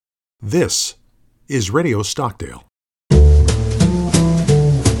This is Radio Stockdale.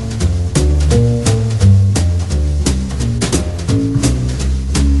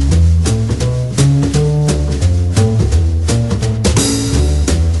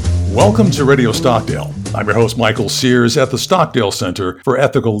 Welcome to Radio Stockdale. I'm your host, Michael Sears at the Stockdale Center for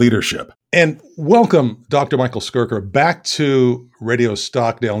Ethical Leadership. And welcome, Dr. Michael Skirker, back to Radio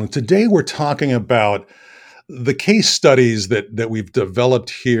Stockdale. And today we're talking about the case studies that we've developed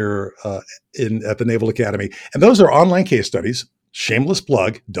here at the Naval Academy. And those are online case studies. Shameless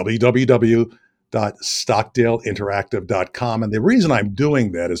plug, www.stockdaleinteractive.com. And the reason I'm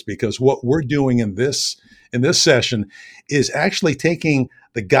doing that is because what we're doing in this session is actually taking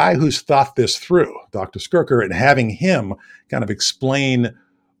the guy who's thought this through, Dr. Skirker, and having him kind of explain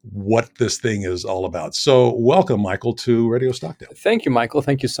what this thing is all about. So welcome, Michael, to Radio Stockdale. Thank you, Michael.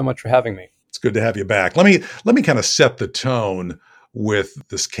 Thank you so much for having me. It's good to have you back. Let me kind of set the tone with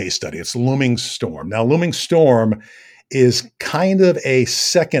this case study. It's Looming Storm. Now, Looming Storm is kind of a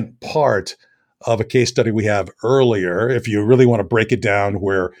second part of a case study we have earlier. If you really want to break it down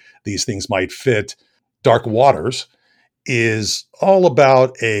where these things might fit, Dark Waters is all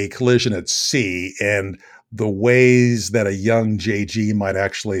about a collision at sea and the ways that a young JG might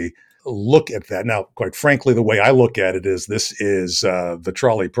actually look at that. Now, quite frankly, the way I look at it is this is the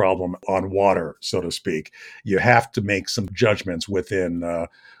trolley problem on water, so to speak. You have to make some judgments within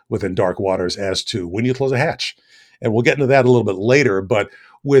Dark Waters as to when you close a hatch. And we'll get into that a little bit later. But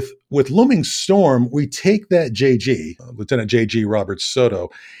with Looming Storm, we take that JG, Lieutenant JG Robert Soto,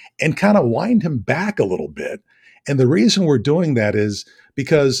 and kind of wind him back a little bit. And the reason we're doing that is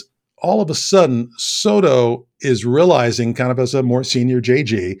because all of a sudden, Soto is realizing, kind of as a more senior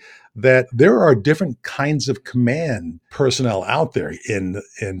JG, that there are different kinds of command personnel out there. In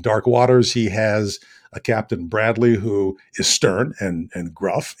Dark Waters, he has a Captain Bradley who is stern and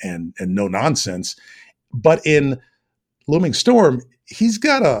gruff and no nonsense. But in Looming Storm, he's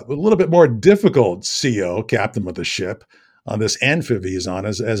got a little bit more difficult CO, captain of the ship, on this amphibia he's on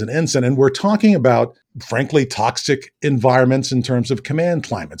as an ensign. And we're talking about, frankly, toxic environments in terms of command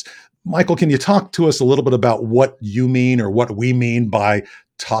climates. Michael, can you talk to us a little bit about what you mean or what we mean by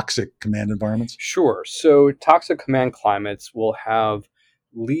toxic command environments? Sure. So toxic command climates will have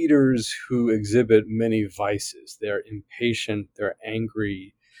leaders who exhibit many vices. They're impatient, they're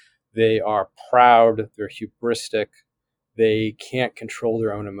angry, they are proud, they're hubristic, they can't control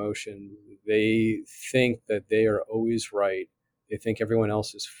their own emotion. They think that they are always right. They think everyone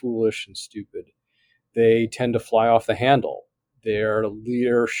else is foolish and stupid. They tend to fly off the handle. Their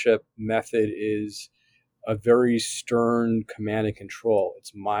leadership method is a very stern command and control.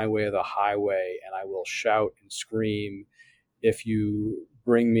 It's my way or the highway, and I will shout and scream if you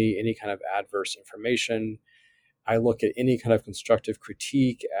bring me any kind of adverse information. I look at any kind of constructive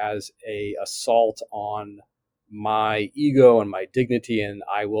critique as an assault on my ego and my dignity, and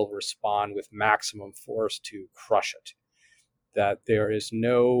I will respond with maximum force to crush it. That there is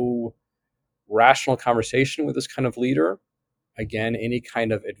no rational conversation with this kind of leader. Again, any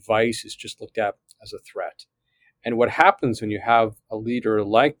kind of advice is just looked at as a threat. And what happens when you have a leader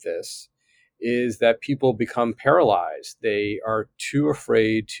like this is that people become paralyzed. They are too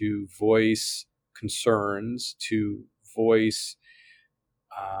afraid to voice concerns, to voice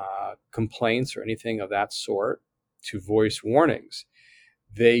complaints or anything of that sort, to voice warnings.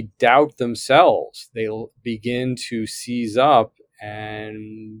 They doubt themselves. They'll begin to seize up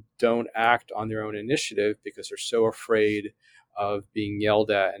and don't act on their own initiative because they're so afraid of being yelled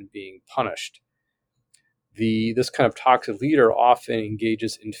at and being punished. This kind of toxic leader often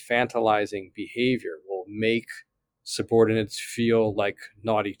engages in infantilizing behavior, will make subordinates feel like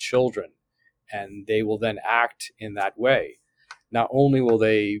naughty children, and they will then act in that way. Not only will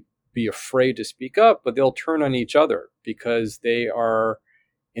they be afraid to speak up, but they'll turn on each other because they are,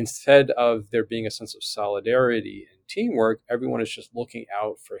 instead of there being a sense of solidarity and teamwork, everyone is just looking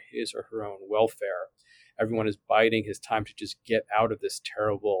out for his or her own welfare. Everyone is biding his time to just get out of this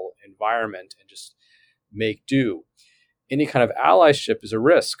terrible environment and just make do. Any kind of allyship is a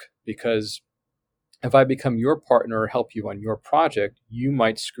risk because if I become your partner or help you on your project, you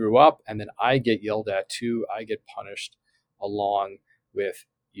might screw up and then I get yelled at too. I get punished along with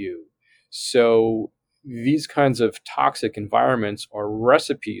you. So these kinds of toxic environments are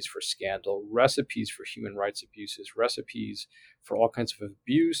recipes for scandal, recipes for human rights abuses, recipes for all kinds of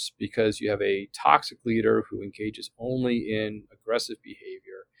abuse because you have a toxic leader who engages only in aggressive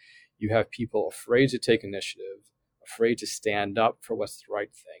behavior. You have people afraid to take initiative, afraid to stand up for what's the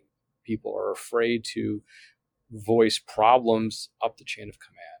right thing. People are afraid to voice problems up the chain of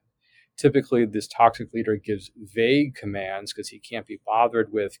command. Typically, this toxic leader gives vague commands because he can't be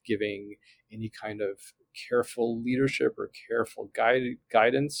bothered with giving any kind of careful leadership or careful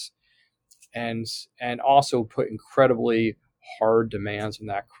guidance, and also put incredibly hard demands on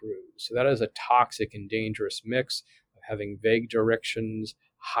that crew. So that is a toxic and dangerous mix of having vague directions,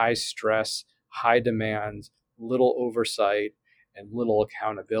 high stress, high demands, little oversight, and little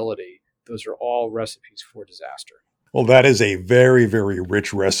accountability. Those are all recipes for disaster. Well, that is a very, very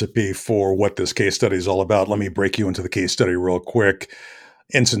rich recipe for what this case study is all about. Let me break you into the case study real quick.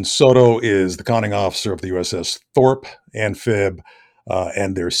 Ensign Soto is the conning officer of the USS Thorpe Amphib,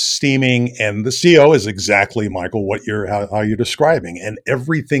 and they're steaming. And the CO is exactly, Michael, how you're describing. And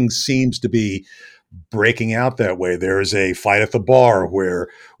everything seems to be breaking out that way. There's a fight at the bar where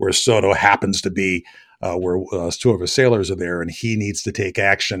Soto happens to be, where two of his sailors are there, and he needs to take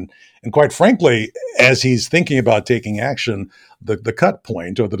action. And quite frankly, as he's thinking about taking action, the cut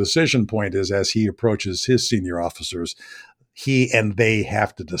point or the decision point is as he approaches his senior officers, he and they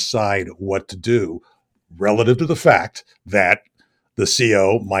have to decide what to do relative to the fact that the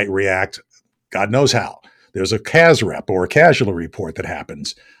CO might react God knows how. There's a CAS rep or a casualty report that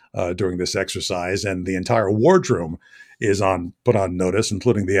happens during this exercise, and the entire wardroom is put on notice,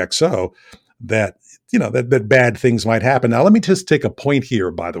 including the XO, that that bad things might happen. Now, let me just take a point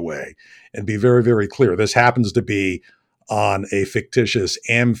here, by the way, and be very, very clear. This happens to be on a fictitious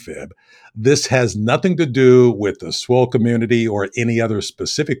amphib. This has nothing to do with the SWOL community or any other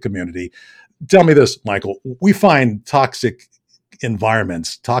specific community. Tell me this, Michael. We find toxic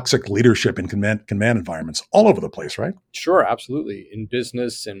environments, toxic leadership in command environments all over the place, right? Sure, absolutely. In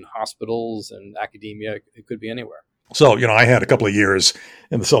business, in hospitals, and academia, it could be anywhere. So, I had a couple of years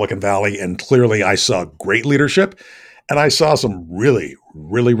in the Silicon Valley, and clearly I saw great leadership, and I saw some really,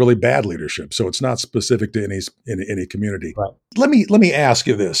 really, really bad leadership. So it's not specific to any community. Right. Let me ask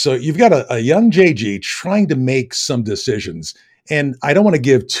you this. So you've got a young JG trying to make some decisions, and I don't want to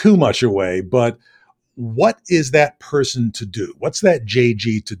give too much away, but what is that person to do? What's that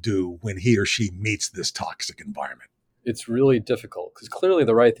JG to do when he or she meets this toxic environment? It's really difficult because clearly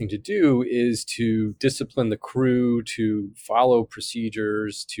the right thing to do is to discipline the crew, to follow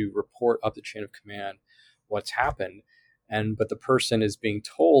procedures, to report up the chain of command what's happened. But the person is being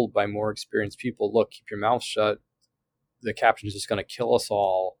told by more experienced people, look, keep your mouth shut. The captain is just going to kill us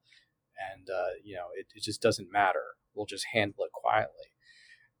all. And, it just doesn't matter. We'll just handle it quietly.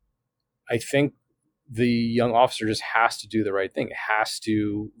 I think the young officer just has to do the right thing. It has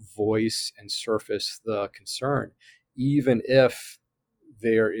to voice and surface the concern, even if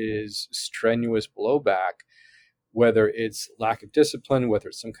there is strenuous blowback, whether it's lack of discipline, whether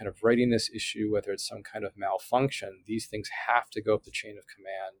it's some kind of readiness issue, whether it's some kind of malfunction. These things have to go up the chain of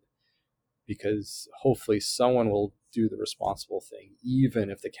command because hopefully someone will do the responsible thing, even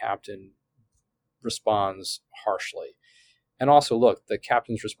if the captain responds harshly. And also, look, the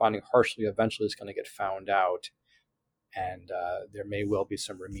captain's responding harshly eventually is going to get found out, and there may well be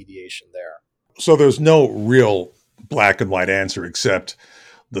some remediation there. So there's no real black and white answer except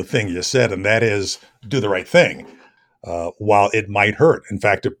the thing you said, and that is do the right thing. While it might hurt, in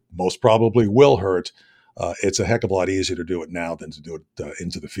fact, it most probably will hurt, it's a heck of a lot easier to do it now than to do it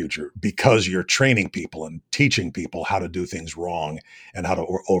into the future because you're training people and teaching people how to do things wrong and how to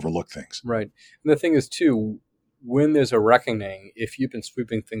overlook things. Right. And the thing is, too, when there's a reckoning, if you've been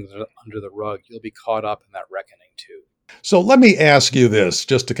sweeping things under the rug, you'll be caught up in that reckoning, too. So let me ask you this,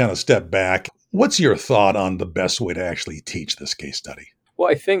 just to kind of step back. What's your thought on the best way to actually teach this case study? Well,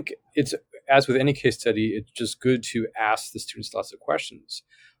 I think it's, as with any case study, it's just good to ask the students lots of questions.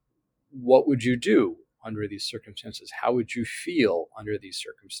 What would you do under these circumstances? How would you feel under these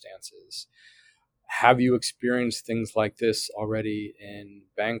circumstances? Have you experienced things like this already in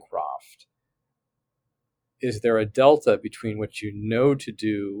Bancroft? Is there a delta between what you know to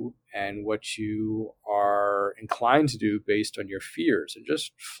do and what you are inclined to do based on your fears? And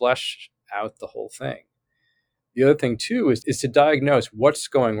just flesh out the whole thing. The other thing, too, is to diagnose what's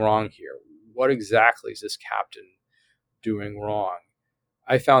going wrong here. What exactly is this captain doing wrong?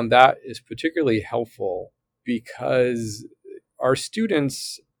 I found that is particularly helpful because our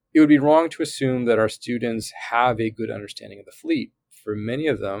students, it would be wrong to assume that our students have a good understanding of the fleet. For many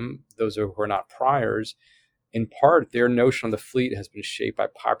of them, those who are not priors, in part, their notion of the fleet has been shaped by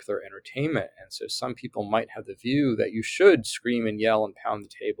popular entertainment. And so some people might have the view that you should scream and yell and pound the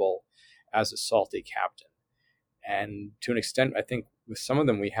table as a salty captain. And to an extent, I think with some of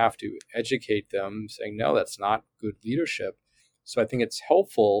them, we have to educate them saying, no, that's not good leadership. So I think it's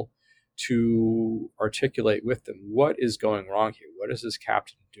helpful to articulate with them what is going wrong here. What is this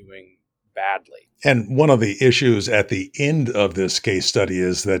captain doing badly? And one of the issues at the end of this case study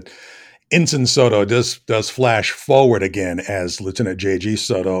is that Ensign Soto does flash forward again as Lieutenant J.G.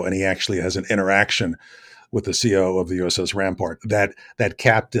 Soto, and he actually has an interaction with the CO of the USS Rampart, that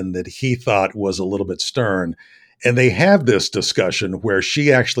captain that he thought was a little bit stern. And they have this discussion where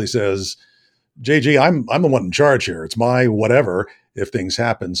she actually says, JG, I'm the one in charge here. It's my whatever if things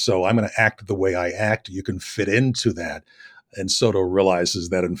happen. So I'm going to act the way I act. You can fit into that. And Soto realizes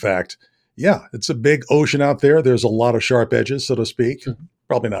that, in fact, yeah, it's a big ocean out there. There's a lot of sharp edges, so to speak. Mm-hmm.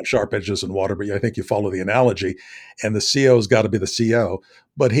 Probably not sharp edges in water, but I think you follow the analogy. And the CO's got to be the CO,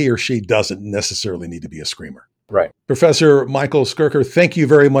 but he or she doesn't necessarily need to be a screamer. Right. Professor Michael Skirker, thank you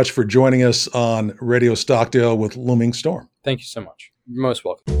very much for joining us on Radio Stockdale with Looming Storm. Thank you so much. You're most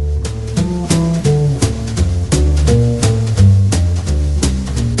welcome.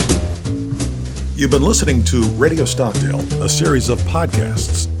 You've been listening to Radio Stockdale, a series of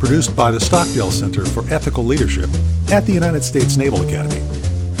podcasts produced by the Stockdale Center for Ethical Leadership at the United States Naval Academy.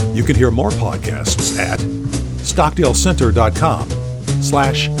 You can hear more podcasts at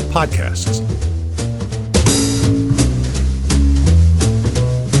stockdalecenter.com/podcasts.